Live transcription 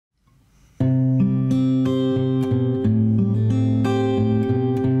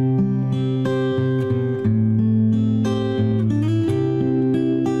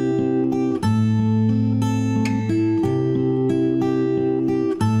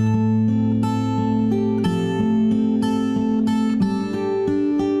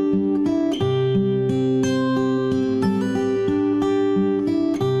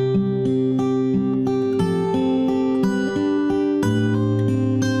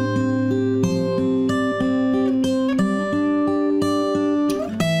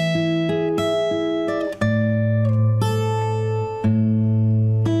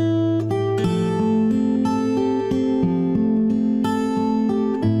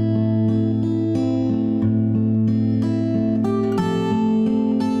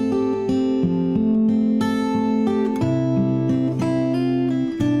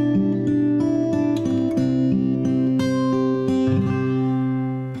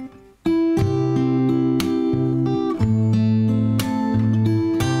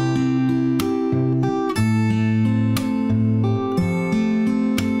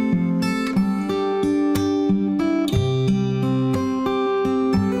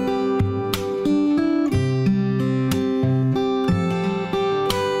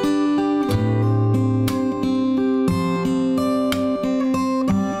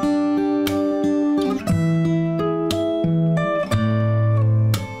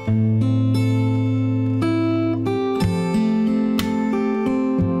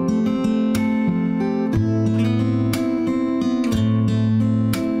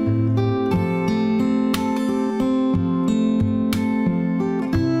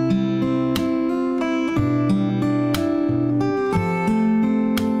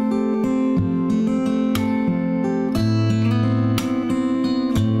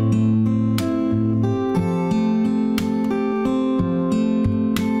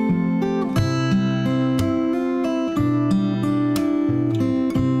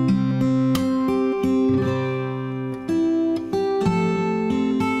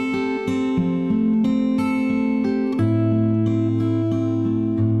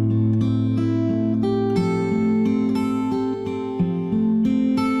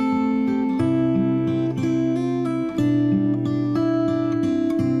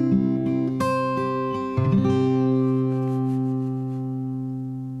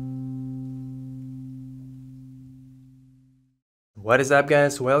What is up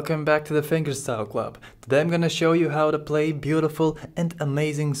guys, welcome back to the Fingerstyle Club. Today I'm gonna show you how to play beautiful and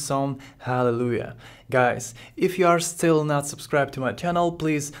amazing song Hallelujah. Guys, if you are still not subscribed to my channel,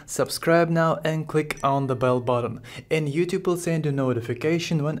 please subscribe now and click on the bell button. And YouTube will send you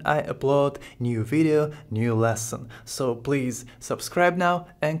notification when I upload new video, new lesson. So please subscribe now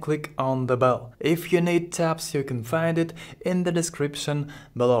and click on the bell. If you need tabs, you can find it in the description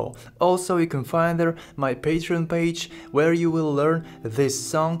below. Also, you can find there my Patreon page where you will learn this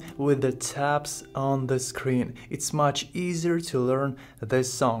song with the tabs on the screen. It's much easier to learn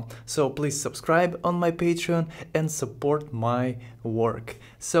this song. So please subscribe on my Patreon and support my work.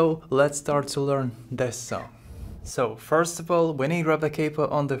 So let's start to learn this song. So first of all, when you grab the capo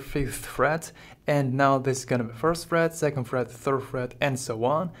on the 5th fret, and now this is gonna be 1st fret, 2nd fret, 3rd fret, and so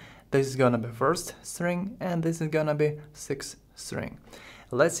on. This is gonna be 1st string, and this is gonna be 6th string.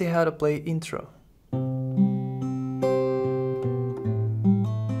 Let's see how to play intro.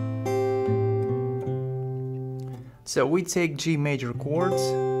 So we take G major chords,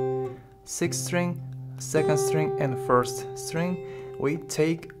 6th string, 2nd string, and 1st string. We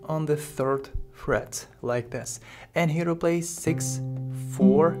take on the 3rd fret, like this. And here we play 6,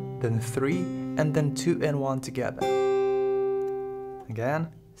 4, then 3, and then 2 and 1 together. Again,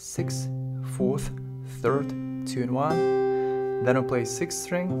 6, 4th, 3rd, 2 and 1. Then we play 6th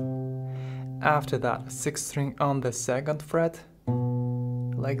string. After that, 6th string on the 2nd fret,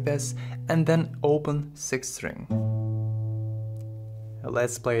 like this, and then open 6th string.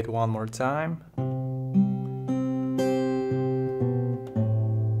 Let's play it one more time.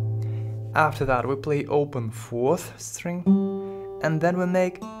 After that we play open 4th string, and then we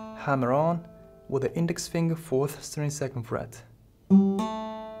make hammer on with the index finger 4th string 2nd fret.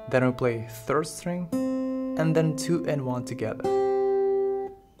 Then we play 3rd string, and then 2 and 1 together.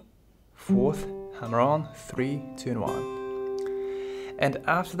 4th, hammer on, 3, 2 and 1. And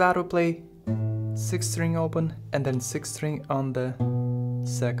after that we play 6th string open and then 6th string on the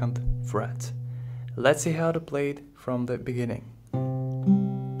 2nd fret. Let's see how to play it from the beginning.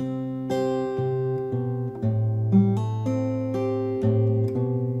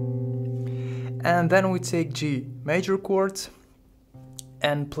 And then we take G major chords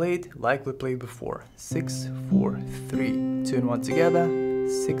and play it like we played before. 6, 4, 3, 2 and 1 together.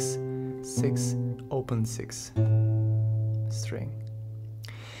 6, 6, open 6 string.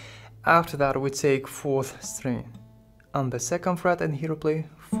 After that we take 4th string on the 2nd fret, and here we play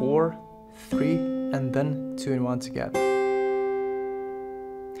 4, 3, and then 2 and 1 together.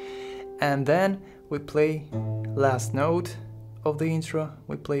 And then we play last note of the intro,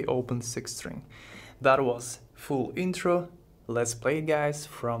 we play open 6th string. That was full intro. Let's play it guys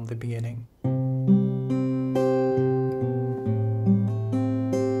from the beginning.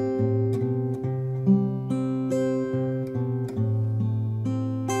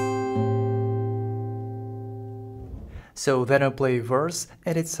 So then I play verse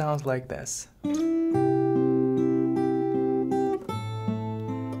and it sounds like this.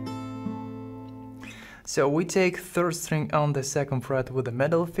 So we take 3rd string on the 2nd fret with the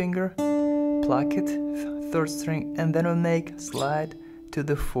middle finger, pluck it, 3rd string, and then we make slide to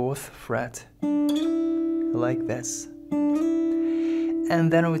the 4th fret, like this.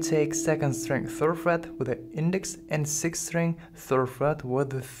 And then we take 2nd string 3rd fret with the index and 6th string 3rd fret with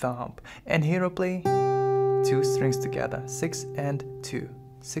the thumb. And here we play 2 strings together, 6 and 2,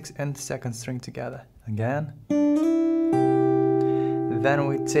 6 and 2nd string together again. Then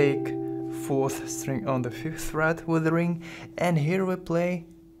we take 4th string on the 5th fret with the ring, and here we play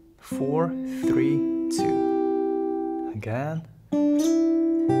 4, 3, 2 again,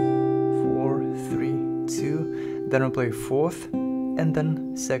 4, 3, 2, then we play 4th and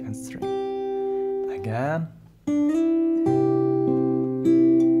then 2nd string again.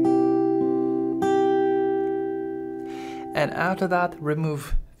 And after that,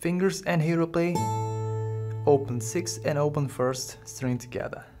 remove fingers, and here we play open 6 and open 1st string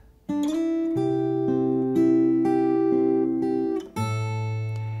together.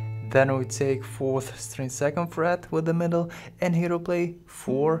 Then we take 4th string 2nd fret with the middle, and here we play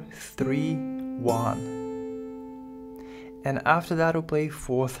 4, 3, 1. And after that we play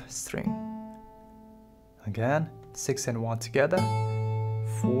 4th string. Again, 6 and 1 together,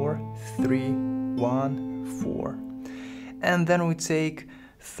 4, 3, 1, 4. And then we take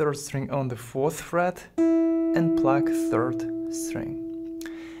 3rd string on the 4th fret and pluck 3rd string.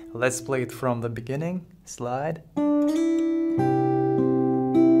 Let's play it from the beginning. Slide.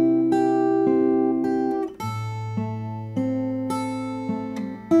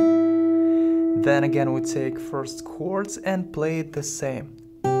 Then again we take 1st chords and play it the same.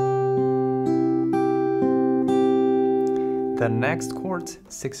 Then next chord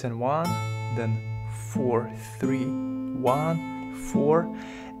 6 and 1, then 4 3 1 4,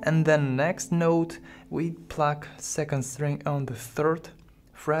 and then next note we pluck second string on the 3rd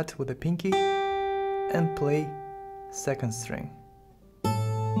fret with the pinky and play second string.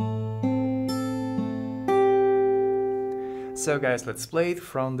 So guys, let's play it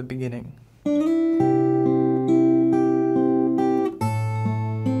from the beginning.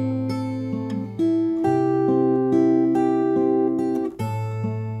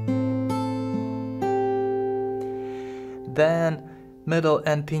 Then middle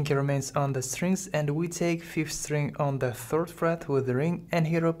and pinky remains on the strings, and we take 5th string on the 3rd fret with the ring, and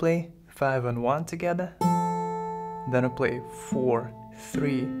here we play 5 and 1 together. Then we play 4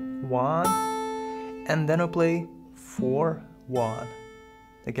 3 1, and then we play 4 1.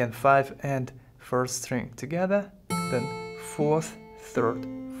 Again 5 and 1st string together, then 4th 3rd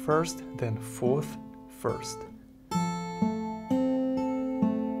 1st, then 4th 1st.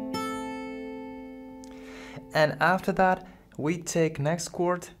 And after that we take next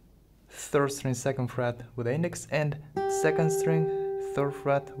chord 3rd string 2nd fret with the index, and 2nd string 3rd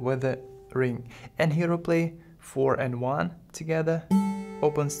fret with the ring, and here we play 4 and 1 together,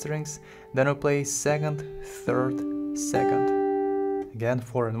 open strings, then we play 2nd 3rd 2nd, again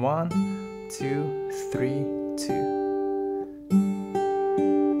 4 and 1 2 3 2,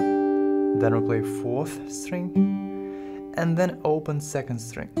 then we play 4th string and then open 2nd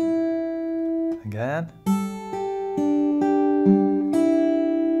string again,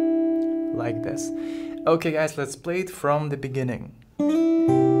 like this. Okay guys, let's play it from the beginning.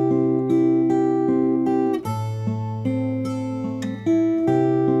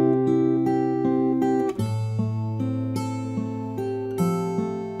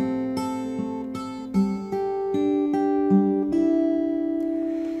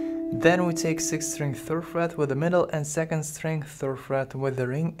 Then we take 6th string 3rd fret with the middle and 2nd string 3rd fret with the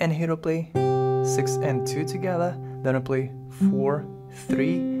ring, and here we play 6 and 2 together, then we play 4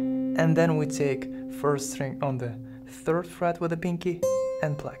 3, and then we take 1st string on the 3rd fret with the pinky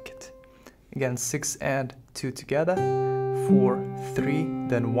and pluck it. Again 6 and 2 together, 4 3,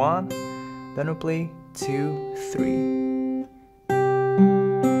 then 1, then we play 2 3.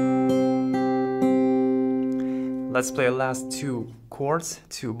 Let's play last 2 chords,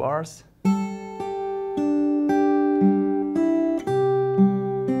 2 bars.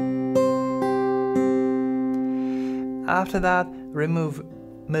 After that, remove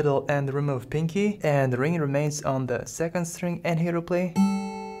middle and remove pinky, and the ring remains on the 2nd string, and here we play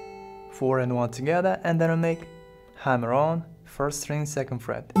 4 and 1 together, and then we make hammer on 1st string 2nd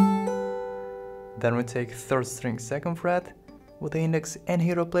fret. Then we take 3rd string 2nd fret with the index, and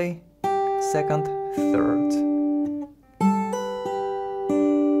here we play 2nd 3rd.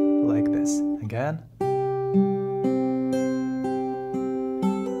 Like this again.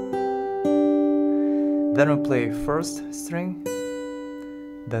 Then we play 1st string,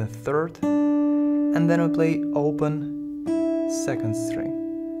 then 3rd, and then we play open 2nd string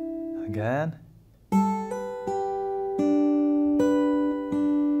again.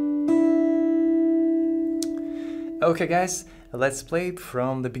 Okay guys, let's play it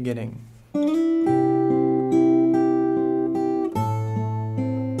from the beginning.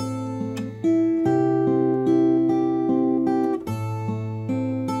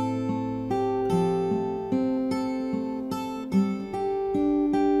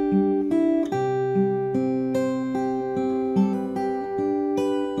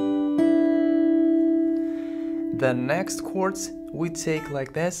 The next chords we take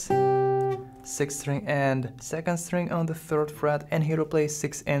like this, 6th string and 2nd string on the 3rd fret, and here we play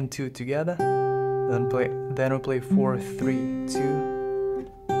 6 and 2 together, then we play 4 3 2,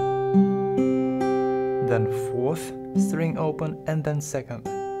 then 4th string open, and then 2nd,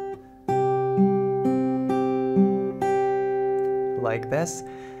 like this.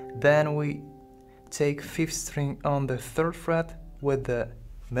 Then we take 5th string on the 3rd fret with the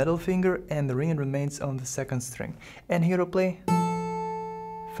middle finger, and the ring remains on the 2nd string, and here we play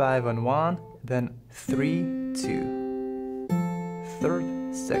 5 and 1, then 3 2, 3rd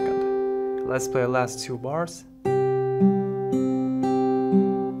 2nd. Let's play last 2 bars.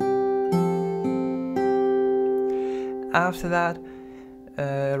 After that,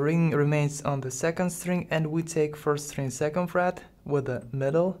 ring remains on the 2nd string, and we take 1st string 2nd fret with the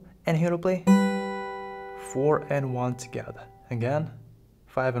middle, and here we play 4 and 1 together again.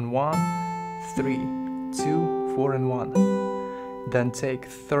 5 and 1, 3 2, 4 and 1. Then take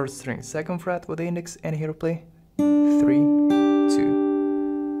 3rd string 2nd fret with the index, and here we play 3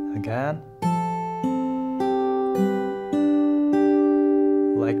 2 again,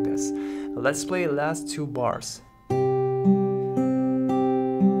 like this. Let's play last 2 bars.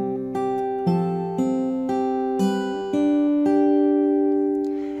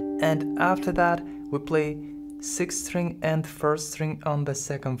 after that we play 6th string and 1st string on the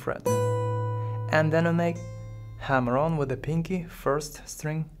 2nd fret, and then we make hammer on with the pinky, 1st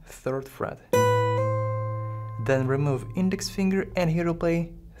string, 3rd fret, then remove index finger, and here we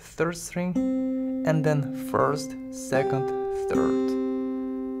play 3rd string and then 1st, 2nd, 3rd,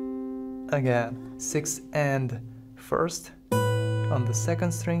 again 6th and 1st on the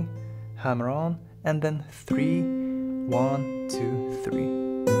 2nd string, hammer on, and then 3, 1, 2, 3.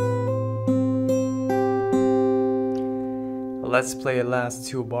 Let's play the last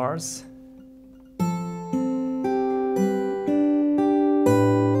 2 bars.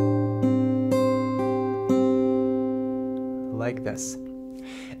 Like this.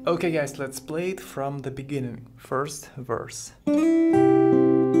 Okay guys, let's play it from the beginning. First verse.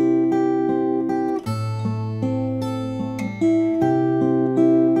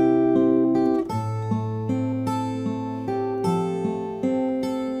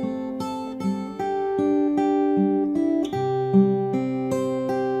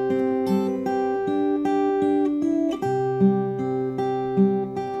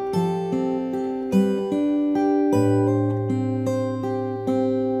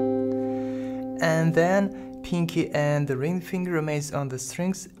 And then pinky and the ring finger remains on the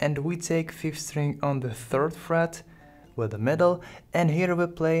strings, and we take 5th string on the 3rd fret with the middle, and here we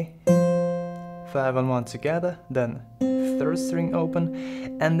play 5 and 1 together, then 3rd string open,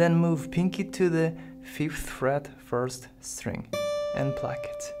 and then move pinky to the 5th fret 1st string and pluck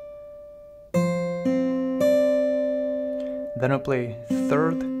it. Then we play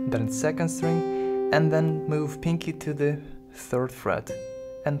 3rd, then 2nd string, and then move pinky to the 3rd fret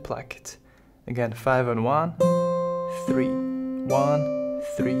and pluck it. Again, 5 and 1, 3, 1,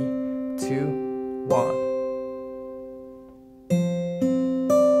 3, 2,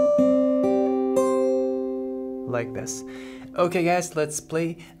 1. Like this. Okay guys, let's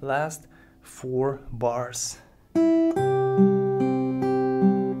play last 4 bars.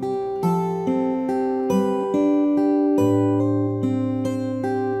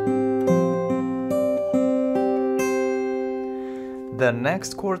 The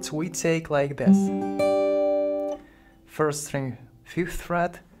next chords we take like this. 1st string 5th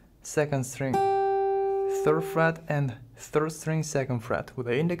fret, 2nd string 3rd fret, and 3rd string 2nd fret with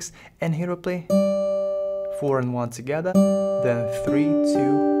the index, and here we play 4 and 1 together, then 3,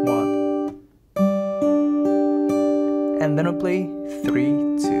 2, 1, and then we play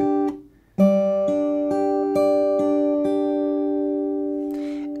 3, 2,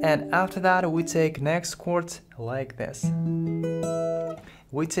 and after that we take next chords like this.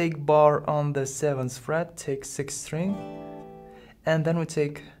 We take bar on the 7th fret, take 6th string, and then we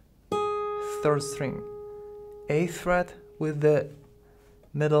take 3rd string, 8th fret with the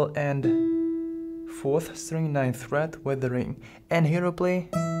middle, and 4th string, 9th fret with the ring, and here we play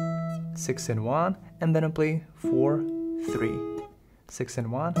 6 and 1, and then we play 4, 3, 6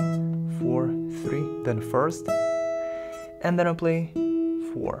 and 1, 4, 3, then 1st, and then we play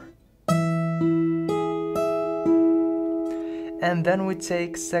 4. And then we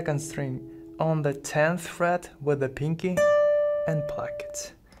take 2nd string on the 10th fret with the pinky and pluck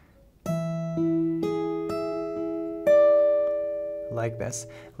it. Like this.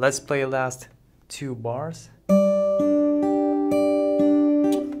 Let's play last 2 bars.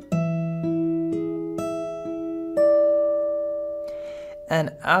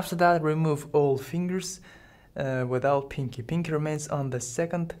 And after that remove all fingers without pinky. Pinky remains on the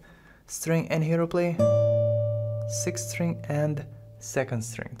 2nd string, and here we play 6th string and 2nd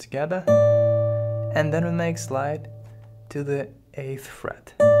string together, and then we make slide to the 8th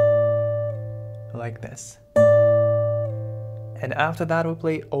fret like this, and after that we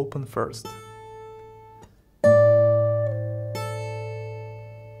play open first,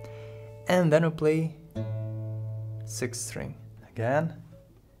 and then we play 6th string again,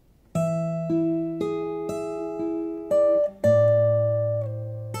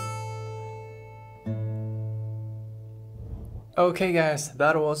 Okay guys,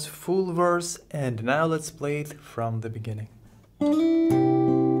 that was full verse, and now let's play it from the beginning.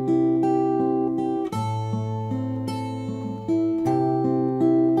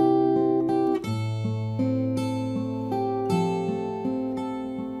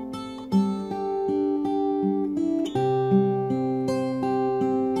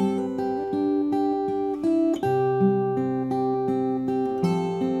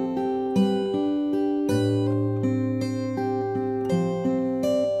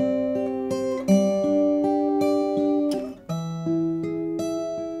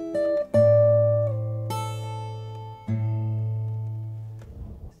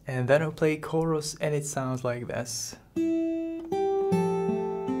 And then we play chorus, and it sounds like this.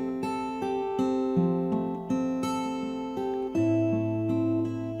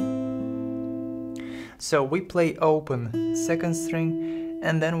 So we play open second string,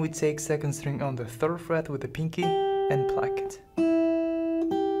 and then we take second string on the third fret with the pinky and pluck it.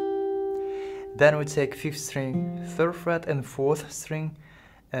 Then we take fifth string, third fret, and fourth string,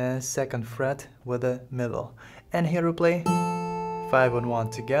 second fret with the middle. And here we play 5 and 1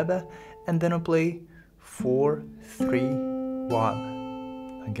 together, and then we play 4, 3,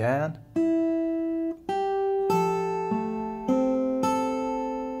 1. Again.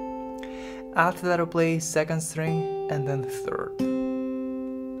 After that we play second string and then third.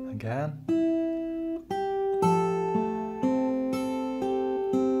 Again.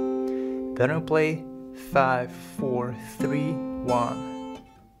 Then we play 5, 4, 3, 1.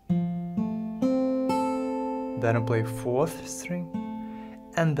 Then we play fourth string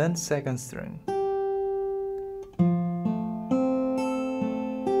and then second string.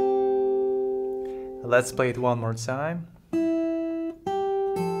 Let's play it one more time.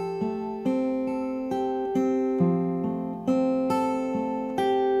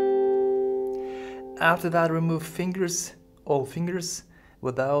 After that, remove fingers, all fingers,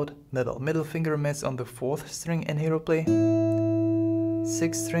 without middle. Middle finger meets on the fourth string, and here we play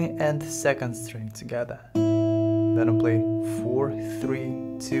sixth string and second string together. Then we play 4,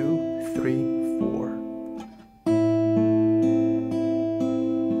 3, 2, 3, 4.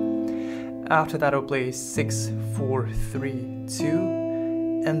 After that, we'll play 6, 4, 3, 2,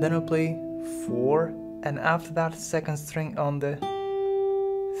 and then we'll play 4, and after that, second string on the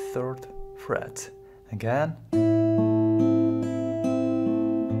third fret. Again.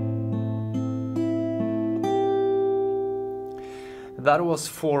 That was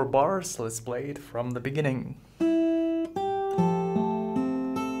 4 bars. Let's play it from the beginning.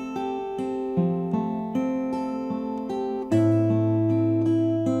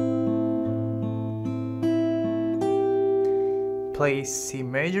 Play C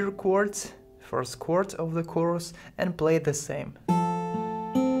major chord, first chord of the chorus, and play the same.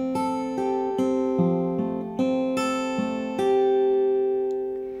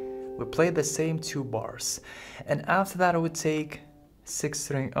 We play the same 2 bars, and after that I would take 6th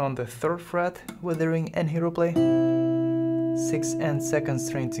string on the 3rd fret with the ring, and here we play 6th and 2nd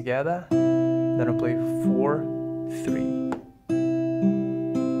string together. Then I play 4, 3,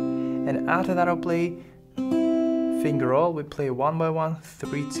 and after that I'll play finger roll. We play 1 by 1,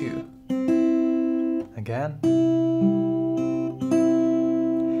 3, 2. Again.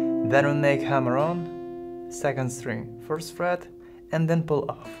 Then we make hammer on, 2nd string, 1st fret, and then pull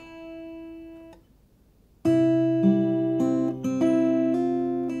off.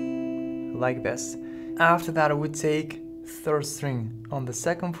 Like this. After that we take 3rd string on the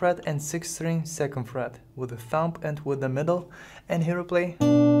 2nd fret and 6th string 2nd fret with the thumb and with the middle, and here we play 6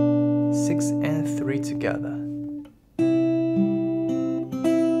 and 3 together.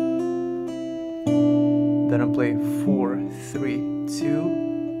 Then I play 4, 3,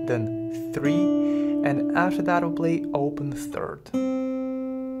 2, then 3, and after that I'll play open 3rd.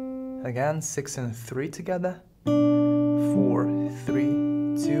 Again, 6 and 3 together. 4,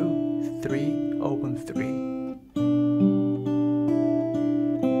 3, 2, 3, open 3.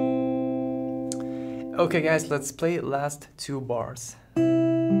 Okay guys, let's play last 2 bars.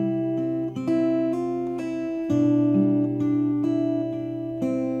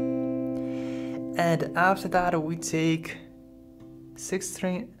 And after that we take 6th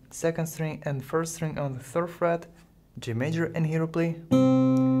string, 2nd string and 1st string on the 3rd fret, G major, and here we play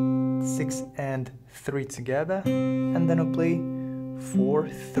 6 and 3 together, and then we play 4,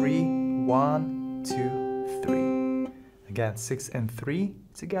 3, 1, 2, 3. Again, 6 and 3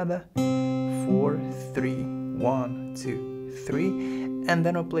 together, 4, 3, 1, 2, 3, and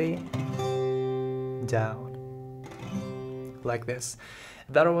then we play down, like this.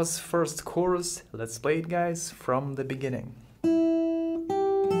 That was first chorus. Let's play it guys from the beginning.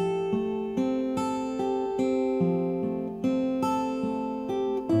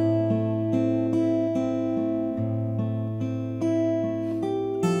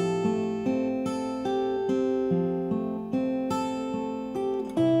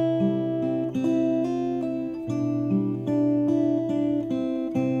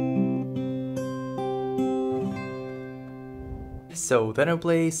 So then I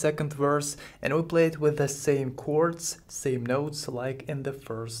play second verse, and we play it with the same chords, same notes like in the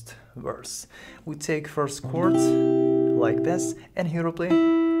first verse. We take first chord like this, and here we play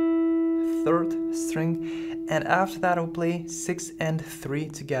 3rd string, and after that we play 6 and 3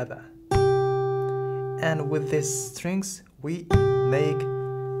 together. And with these strings we make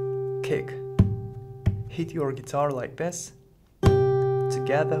kick. Hit your guitar like this,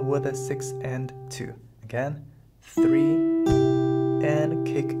 together with a 6 and 2. Again, 3, and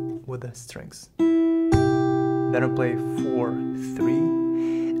kick with the strings. then we play 4, 3,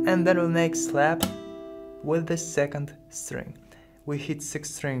 and then we make slap with the second string. We hit 6th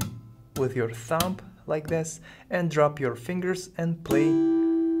string with your thumb like this and drop your fingers and play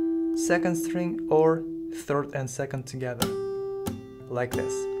 2nd string or 3rd and 2nd together like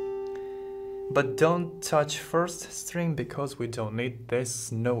this. But don't touch 1st string because we don't need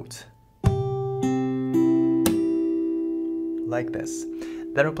this note. Like this.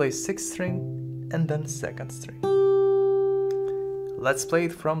 Then we play 6th string and then 2nd string. Let's play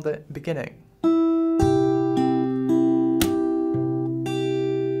it from the beginning.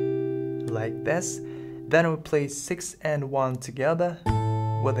 Like this. Then we play 6 and 1 together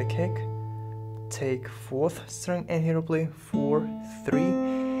with a kick. Take 4th string and here we play 4, 3,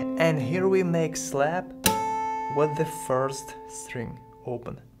 and here we make slap with the 1st string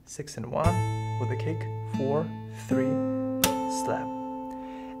open. 6 and 1 with a kick, 4, 3, slap.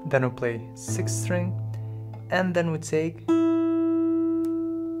 Then we play 6th string and then we take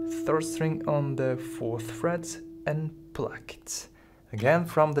 3rd string on the 4th fret and pluck it. Again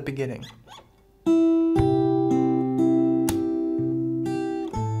from the beginning.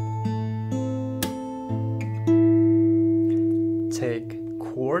 Take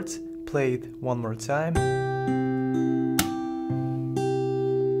chords, play it one more time,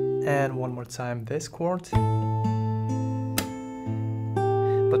 and one more time this chord.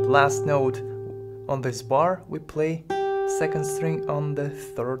 But last note on this bar we play 2nd string on the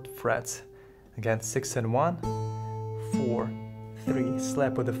 3rd fret. Again 6 and 1, 4, 3,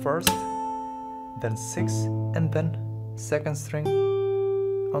 slap with the 1st, then 6 and then 2nd string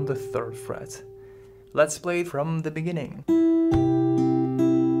on the 3rd fret. Let's play it from the beginning.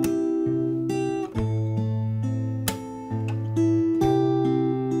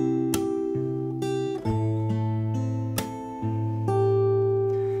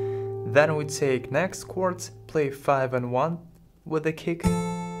 Then we take next chords, play 5 and 1 with a kick,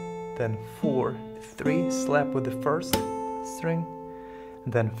 then 4, 3, slap with the 1st string,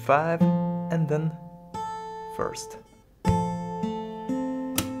 then 5 and then 1st.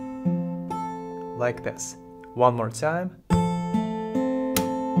 Like this. One more time.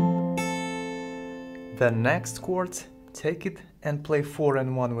 Then next chord, take it and play 4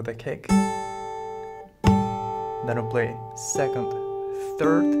 and 1 with a kick. Then we play 2nd,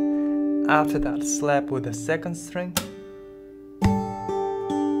 3rd. After that, slap with the 2nd string.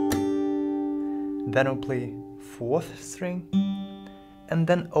 Then we'll play 4th string and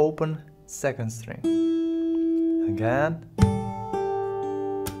then open 2nd string. Again.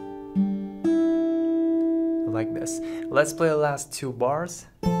 Like this. Let's play the last 2 bars.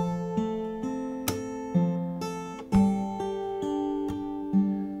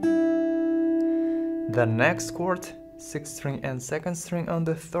 The next chord, 6th string and 2nd string on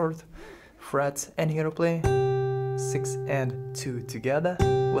the 3rd fret, and here we play 6 and 2 together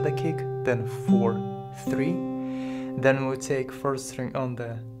with a kick, then 4, 3, then we take 1st string on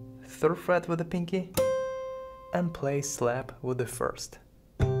the 3rd fret with the pinky and play slap with the 1st.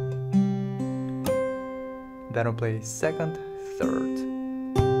 Then we play 2nd, 3rd,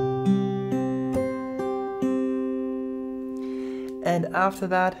 and after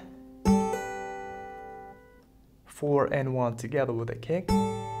that 4 and 1 together with a kick,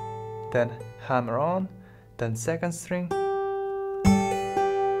 then hammer on, then 2nd string,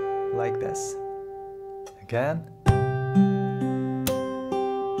 like this. Again.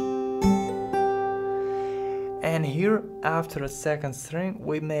 And here after a 2nd string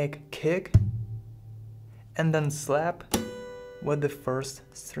we make kick and then slap with the 1st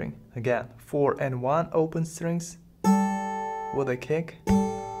string. Again, 4 and 1 open strings with a kick,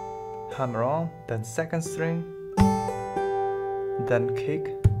 hammer on, then 2nd string, then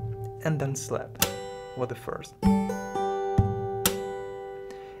kick and then slap with the 1st.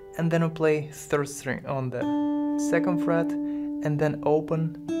 And then we play 3rd string on the 2nd fret and then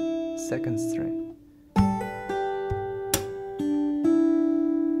open 2nd string.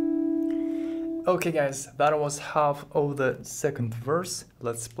 Okay guys, that was half of the 2nd verse.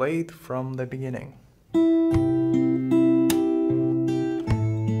 Let's play it from the beginning.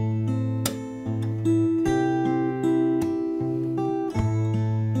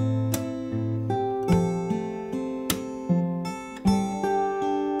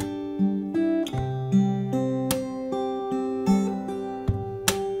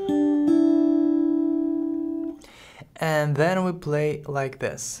 And then we play like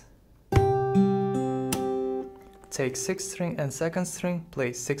this. Take 6th string and 2nd string,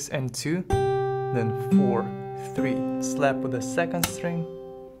 play 6 and 2, then 4, 3, slap with the 2nd string,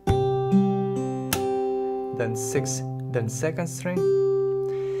 then 6, then 2nd string,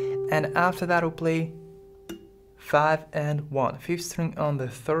 and after that we play 5 and 1, 5th string on the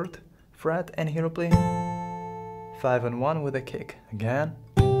 3rd fret, and here we'll play 5 and 1 with a kick again.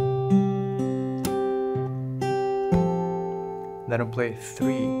 Then we'll play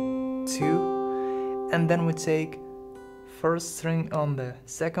 3, 2, and then we take 1st string on the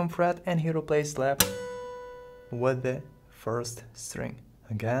 2nd fret, and here we'll play slap with the 1st string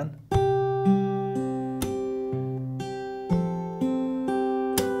again.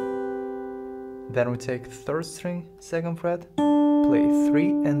 Then we take 3rd string, 2nd fret, play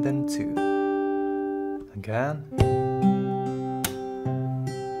 3 and then 2 again.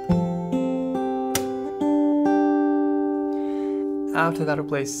 After that we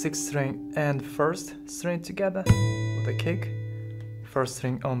play 6th string and 1st string together with a kick, 1st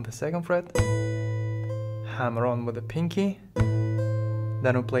string on the 2nd fret, hammer on with the pinky,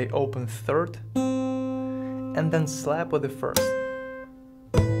 then we play open 3rd, and then slap with the 1st.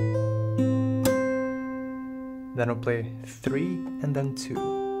 Then we'll play 3 and then 2.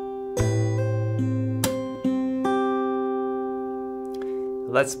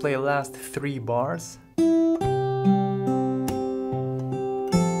 Let's play last 3 bars.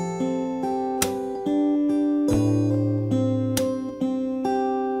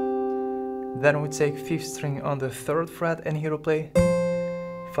 Then we take 5th string on the 3rd fret, and here we'll play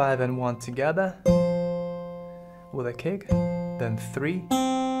 5 and 1 together with a kick, then 3,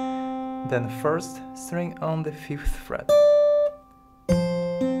 then 1st string on the 5th fret.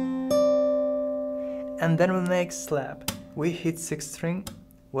 And then we make slap. We hit 6th string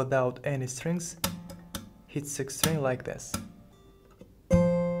without any strings, hit 6th string like this.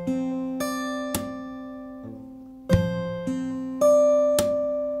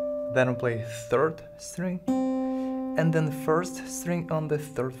 Then we play 3rd string, and then 1st string on the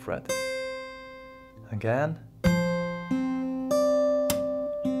 3rd fret. Again.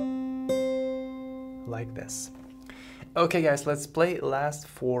 Like this. Okay guys, let's play last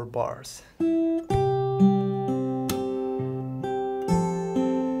 4 bars.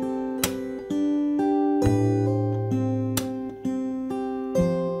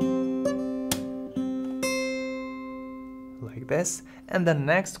 Like this. And the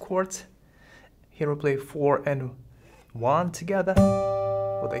next chord, here we play 4 and 1 together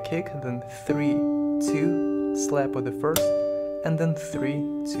with a kick, then 3, 2, slap with the 1st, and then 3,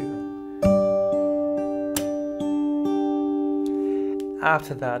 2.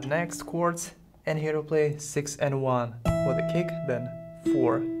 After that, next chords, and here we play 6 and 1 with a kick, then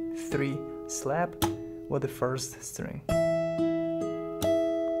 4, 3, slap with the 1st string,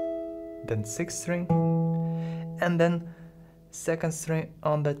 then 6th string, and then 2nd string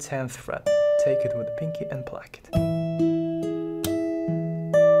on the 10th fret. Take it with the pinky and pluck it.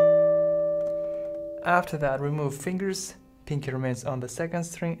 After that, remove fingers, pinky remains on the 2nd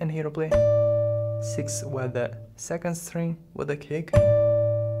string, and here we play 6 with the 2nd string with a kick,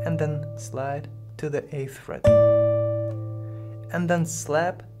 and then slide to the 8th fret, and then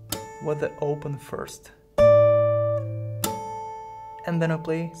slap with the open 1st, and then I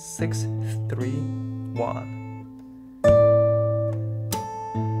play 6, 3, 1.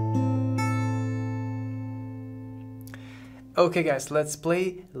 Okay guys, let's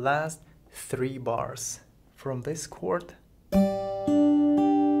play last 3 bars from this chord.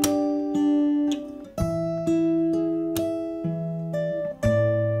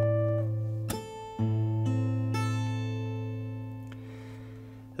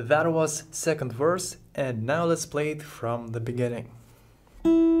 That was 2nd verse, and now let's play it from the beginning.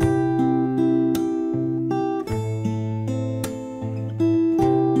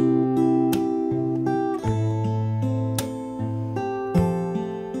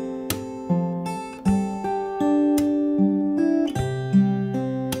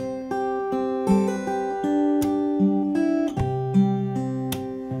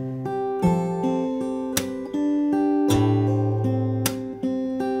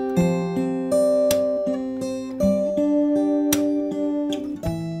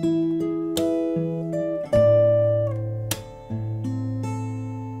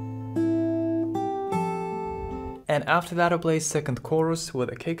 And after that I play 2nd chorus with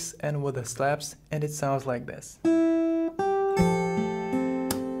the kicks and with the slaps, and it sounds like this.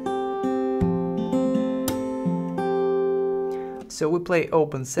 So we play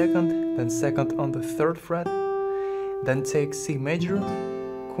open 2nd, then 2nd on the 3rd fret, then take C major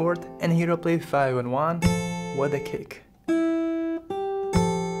chord, and here I play 5 and 1 with a kick.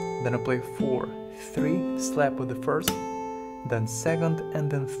 Then I play 4, 3, slap with the 1st, then 2nd, and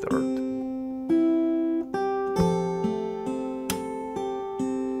then 3rd.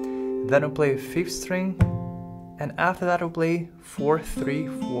 Then I play 5th string, and after that I play 4, 3,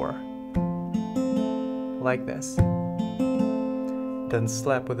 4. like this. Then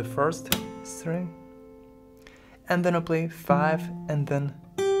slap with the first string, and then I'll play 5 and then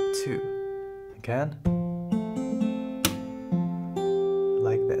 2 again,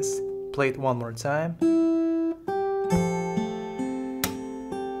 like this. Play it one more time.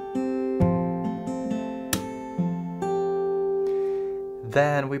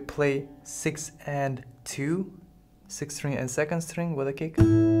 Then we play 6 and 2, 6th string and 2nd string with a kick.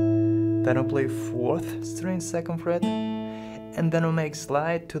 Then I'll play 4th string, 2nd fret, and then I'll make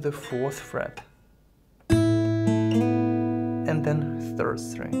slide to the 4th fret, and then 3rd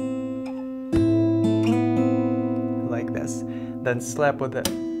string, like this. Then slap with the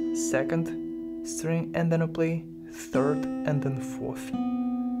 2nd string, and then I'll play 3rd and then 4th.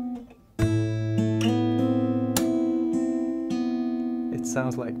 It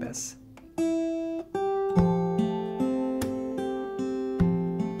sounds like this.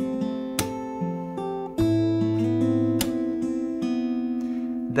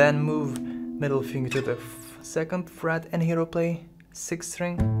 Then move middle finger to the 2nd fret, and here I'll play 6th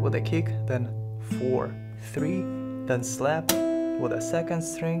string with a kick, then 4, 3, then slap with a 2nd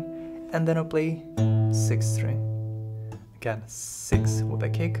string, and then I'll play 6th string. Again, 6 with a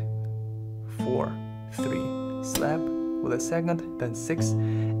kick, 4, 3, slap with a 2nd, then 6,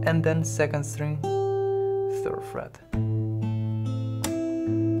 and then 2nd string, 3rd fret.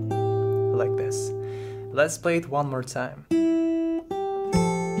 Like this. Let's play it one more time.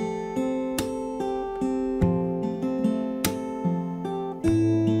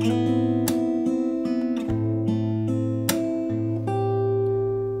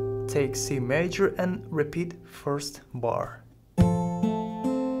 Take C major and repeat first bar.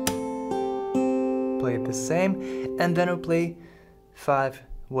 Play it the same, and then I'll play 5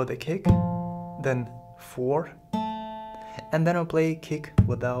 with a kick, then 4, and then I'll play kick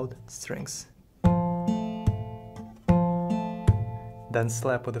without strings. Then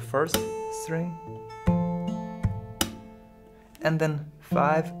slap with the 1st string, and then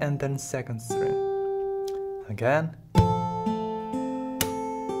 5 and then 2nd string. Again.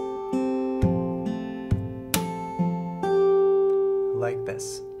 Like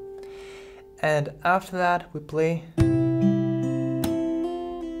this. And after that we play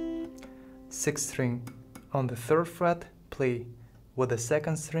 6th string on the 3rd fret, play with the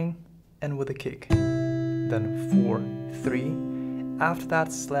 2nd string and with a kick, then 4, 3, after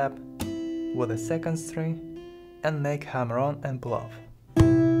that slap with the 2nd string and make hammer on and pull off.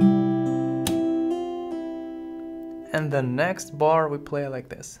 And the next bar we play like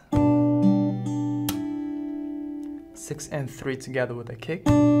this. 6 and 3 together with a kick,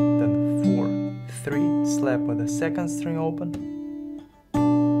 then 4, 3, slap with the 2nd string open,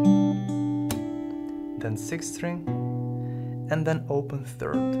 then 6th string, and then open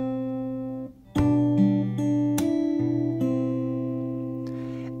 3rd.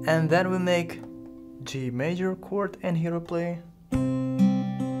 And then we make G major chord, and here we play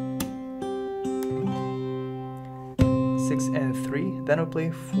 6 and 3, then we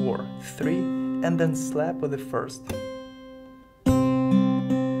play 4, 3, and then slap with the 1st.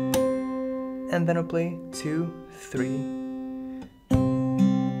 And then I'll play 2, 3,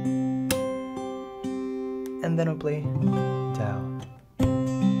 and then I'll play down.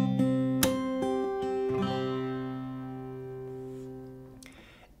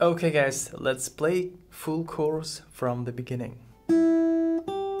 Okay guys, let's play full chorus from the beginning.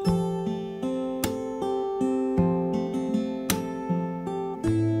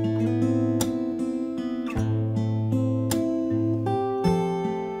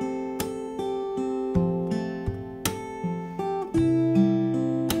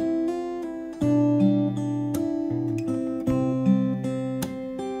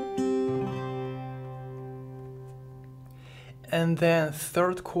 And then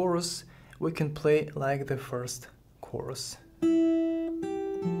 3rd chorus we can play like the 1st chorus.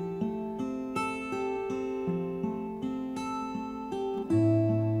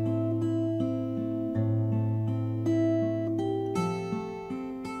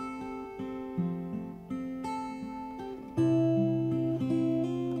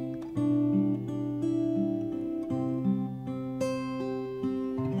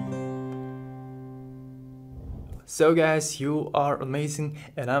 So guys, you are amazing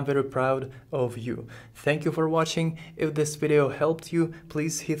and I'm very proud of you. Thank you for watching. If this video helped you,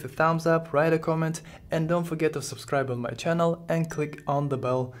 please hit the thumbs up, write a comment, and don't forget to subscribe on my channel and click on the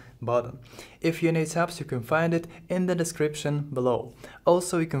bell button. If you need tabs, you can find it in the description below.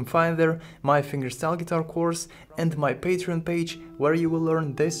 Also, you can find there my fingerstyle guitar course and my Patreon page where you will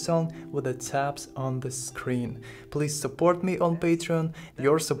learn this song with the tabs on the screen. Please support me on Patreon.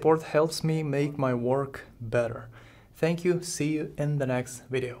 Your support helps me make my work better. Thank you. See you in the next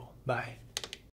video. Bye.